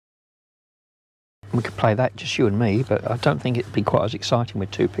We could play that, just you and me, but I don't think it'd be quite as exciting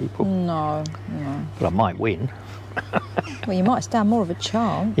with two people. No, no. But I might win. Well, you might stand more of a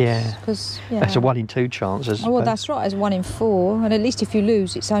chance. Yeah. Because, yeah. That's a 1 in 2 chance. Oh, well, that's right. It's 1 in 4. And at least if you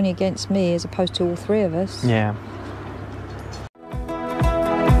lose, it's only against me as opposed to all 3 of us. Yeah.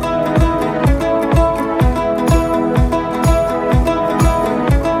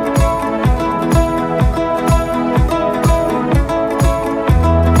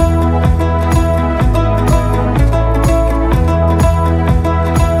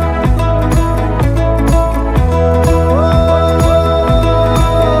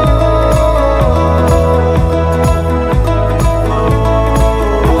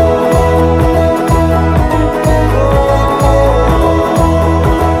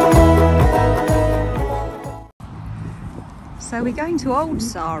 So we're going to Old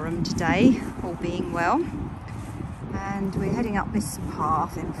Sarum today, all being well, and we're heading up this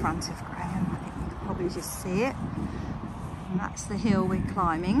path in front of Graham. I think you can probably just see it, and that's the hill we're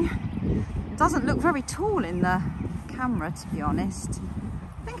climbing. It doesn't look very tall in the camera, to be honest.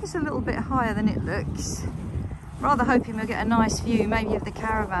 I think it's a little bit higher than it looks. Rather hoping we'll get a nice view maybe of the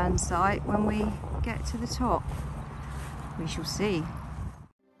caravan site when we get to the top. We shall see.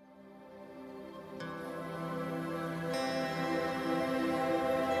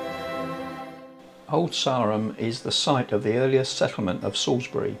 Old Sarum is the site of the earliest settlement of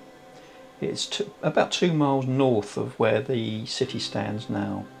Salisbury. It's about 2 miles north of where the city stands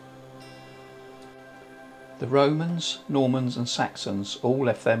now. The Romans, Normans and Saxons all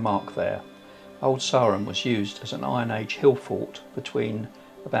left their mark there. Old Sarum was used as an Iron Age hill fort between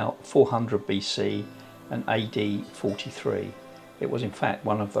about 400 BC and AD 43. It was in fact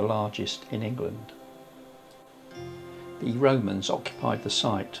one of the largest in England. The Romans occupied the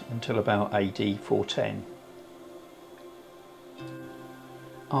site until about AD 410.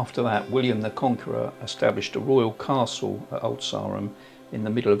 After that, William the Conqueror established a royal castle at Old Sarum in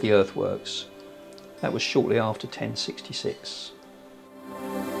the middle of the earthworks. That was shortly after 1066.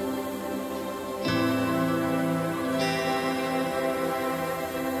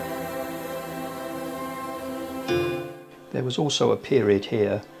 There was also a period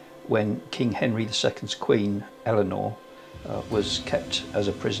here when King Henry II's queen, Eleanor, was kept as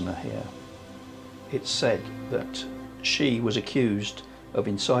a prisoner here. It's said that she was accused of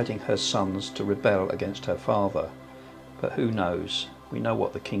inciting her sons to rebel against her father, but who knows? We know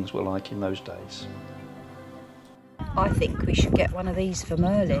what the kings were like in those days. I think we should get one of these for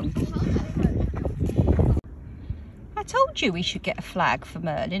Merlin. I told you we should get a flag for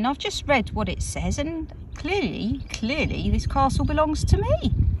Merlin. I've just read what it says and clearly this castle belongs to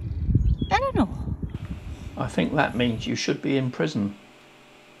me. Eleanor. I think that means you should be in prison.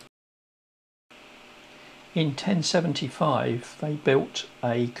 In 1075 they built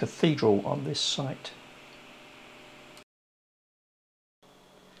a cathedral on this site.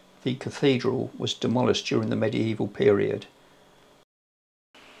 The cathedral was demolished during the medieval period,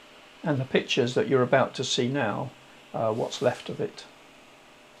 and the pictures that you're about to see now are what's left of it.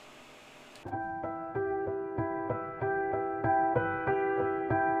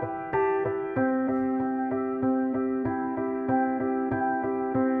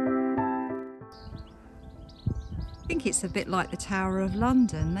 I think it's a bit like the Tower of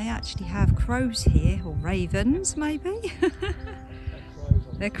London. They actually have crows here, or ravens maybe.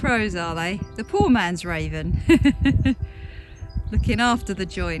 They're crows, are they? The poor man's raven. Looking after the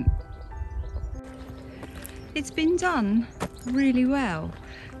joint. It's been done really well,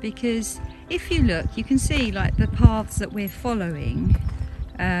 because if you look, you can see like the paths that we're following,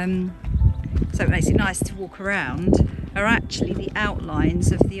 so it makes it nice to walk around, are actually the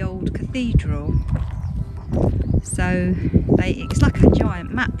outlines of the old cathedral. So it's like a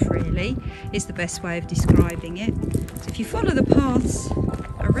giant map, really, is the best way of describing it. So if you follow the paths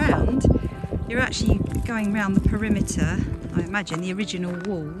around, you're actually going around the perimeter, I imagine the original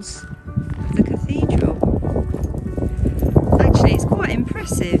walls of the cathedral. Actually, it's quite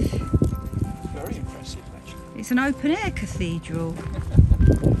impressive. Very impressive, actually. It's an open air cathedral.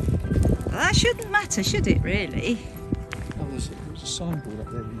 That shouldn't matter, should it, really? Oh, there's a signboard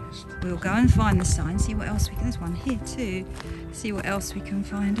up there. We'll go and find the sign, see what else we can. There's one here too. See what else we can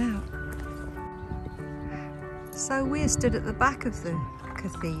find out. So we're stood at the back of the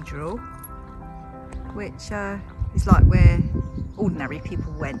cathedral, which is like where ordinary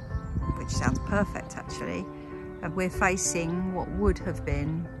people went, which sounds perfect actually. And we're facing what would have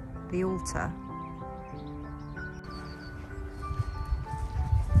been the altar.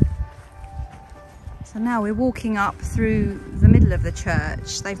 So now we're walking up through the middle of the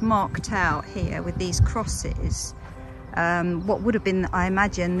church. They've marked out here with these crosses what would have been, I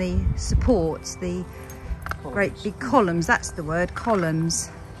imagine, the supports, the great big columns, that's the word, columns.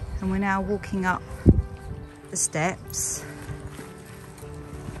 And we're now walking up the steps,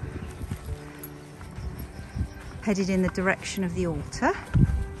 headed in the direction of the altar.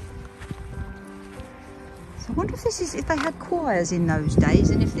 So I wonder if this is, if they had choirs in those days,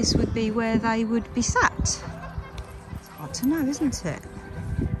 and if this would be where they would be sat. It's hard to know, isn't it?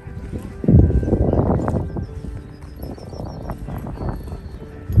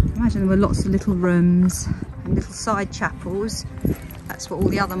 Imagine there were lots of little rooms and little side chapels. That's what all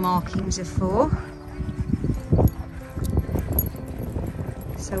the other markings are for.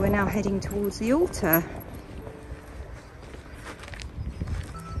 So we're now heading towards the altar.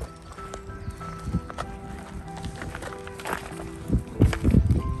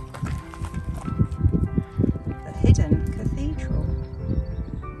 The hidden cathedral.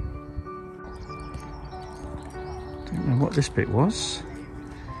 Don't know what this bit was.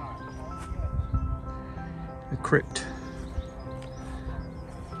 A crypt.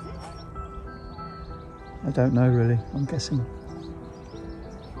 I don't know really, I'm guessing.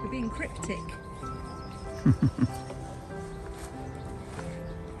 We're being cryptic.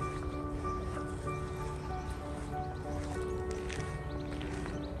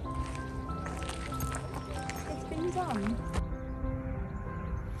 It's been done.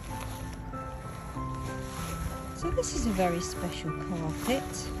 So this is a very special carpet.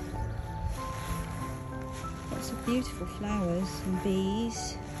 Lots of beautiful flowers and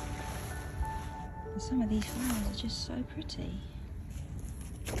bees. And some of these flowers are just so pretty.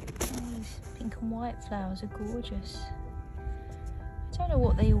 These pink and white flowers are gorgeous. I don't know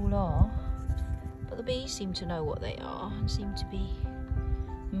what they all are, but the bees seem to know what they are and seem to be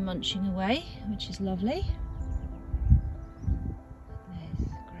munching away, which is lovely. There's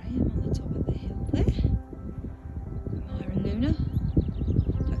Graham on the top of the hill there. Myra and Luna.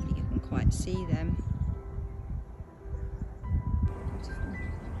 I don't think you can quite see them.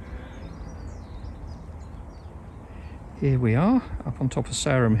 Here we are, up on top of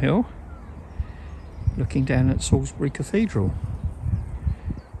Sarum Hill, looking down at Salisbury Cathedral.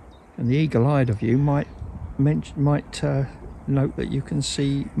 And the eagle-eyed of you might note that you can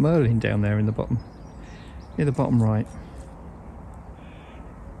see Merlin down there in the bottom, near the bottom right.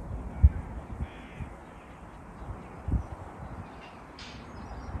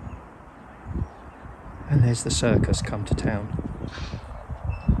 And there's the circus come to town.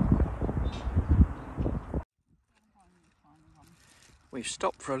 We've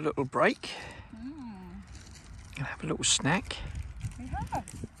stopped for a little break. Gonna have a little snack. We have.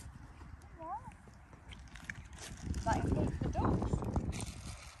 Right. That includes the dogs.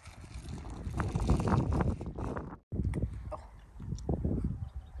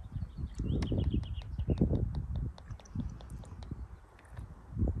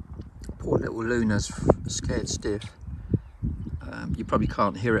 Poor little Luna's scared stiff. You probably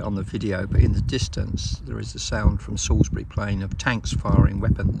can't hear it on the video, but in the distance there is the sound from Salisbury Plain of tanks firing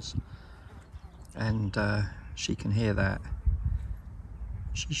weapons, and she can hear that.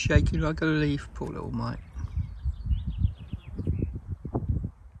 She's shaking like a leaf, poor little mite.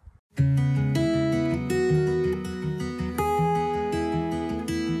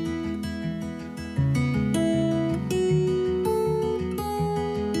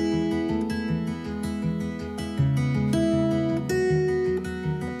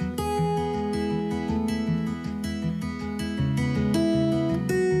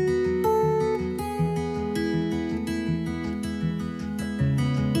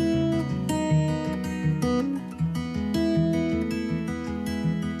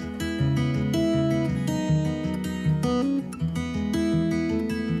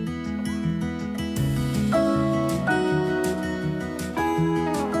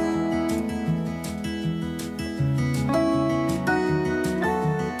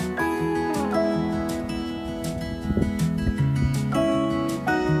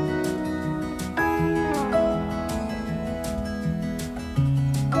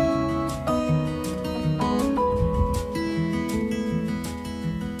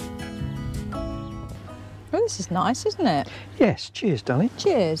 This is nice, isn't it? Yes, cheers, darling.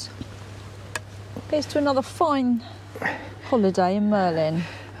 Cheers. Here's to another fine holiday in Merlin.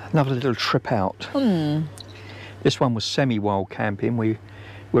 Another little trip out. This one was semi-wild camping.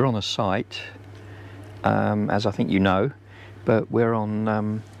 We're on a site, as I think you know, but we're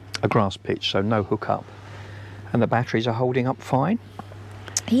on a grass pitch, so no hookup. And the batteries are holding up fine.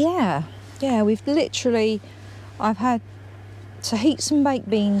 Yeah, we've literally, I've had to heat some baked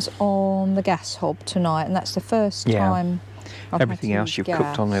beans on the gas hob tonight, and that's the first time I've everything else you've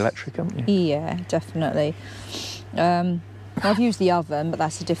cooked on the electric, haven't you? Yeah, definitely. I've used the oven, but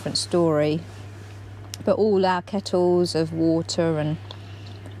that's a different story. But all our kettles of water, and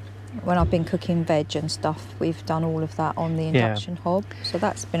when I've been cooking veg and stuff, we've done all of that on the induction hob. So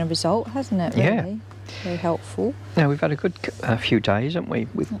that's been a result, hasn't it, really? Yeah. Very helpful. Yeah, we've had a good few days, haven't we,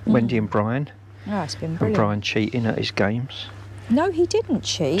 with Wendy and Brian. Oh, it's been brilliant. And Brian cheating at his games. No, he didn't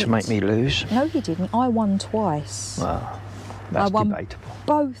cheat. To make me lose. No, he didn't. I won twice. Well, that's debatable.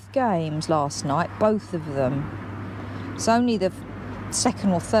 Both games last night, both of them. It's only the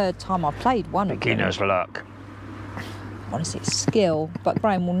second or third time I've played one of them. Beginner's luck. Honestly, it's skill, but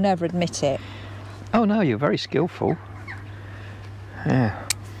Graham will never admit it. Oh no, you're very skillful. Yeah.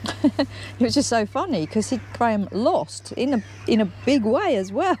 It was just so funny because Graham lost in a big way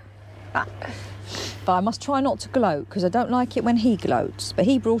as well. But I must try not to gloat because I don't like it when he gloats. But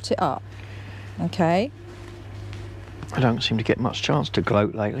he brought it up. Okay. I don't seem to get much chance to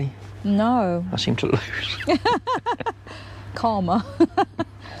gloat lately. No. I seem to lose. Karma.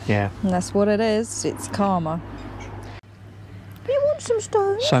 Yeah. And that's what it is. It's karma. Do you want some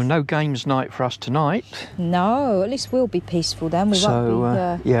stones? So no games night for us tonight. No. At least we'll be peaceful then. We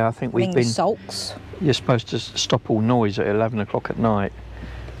won't be. Yeah, I think we've been. Sulks. You're supposed to stop all noise at 11 o'clock at night.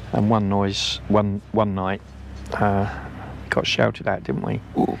 And one night, got shouted at, didn't we?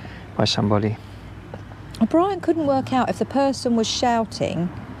 Ooh. By somebody. Brian couldn't work out if the person was shouting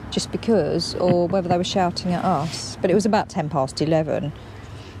just because, or whether they were shouting at us. But it was about 11:10.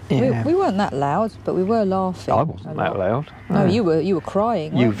 Yeah. We weren't that loud, but we were laughing. I wasn't that loud. No, you were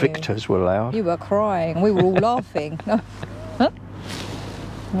crying. You weren't victors were loud. You were crying. We were all laughing.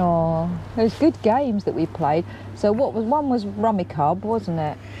 Oh, it was good games that we played. So one was Rummy Cub, wasn't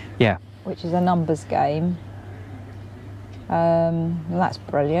it? Yeah. Which is a numbers game. And that's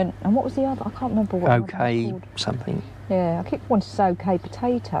brilliant. And what was the other? I can't remember what. OK something. Yeah, I keep wanting to say OK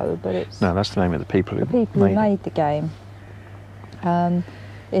Potato, but it's. No, that's the name of the people who made the game.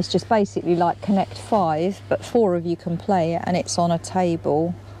 It's just basically like Connect 5, but 4 of you can play it, and it's on a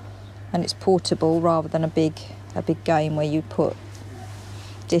table, and it's portable rather than a big game where you put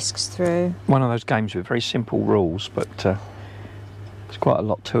discs through. One of those games with very simple rules, but there's quite a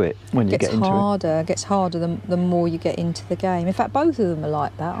lot to it when you get into it. It gets harder the more you get into the game. In fact, both of them are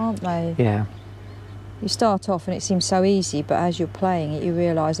like that, aren't they? Yeah. You start off and it seems so easy, but as you're playing it, you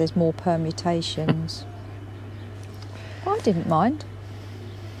realise there's more permutations. I didn't mind.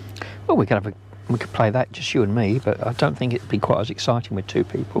 Well, we could play that, just you and me, but I don't think it'd be quite as exciting with 2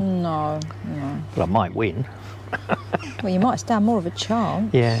 people. No. But I might win. Well, you might stand more of a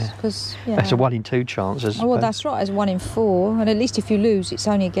chance. Yeah. Because that's a 1 in 2 chance. Oh, well, that's right. It's 1 in 4, and at least if you lose, it's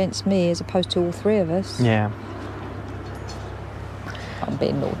only against me as opposed to all 3 of us. Yeah. I'm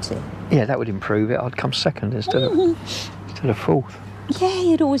being naughty. Yeah, that would improve it. I'd come second instead of 4th. Yeah,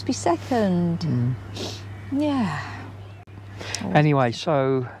 you'd always be second. Yeah. Anyway,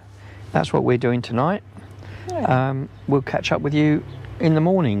 so that's what we're doing tonight. Yeah. We'll catch up with you in the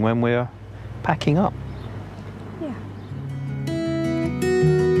morning when we're packing up.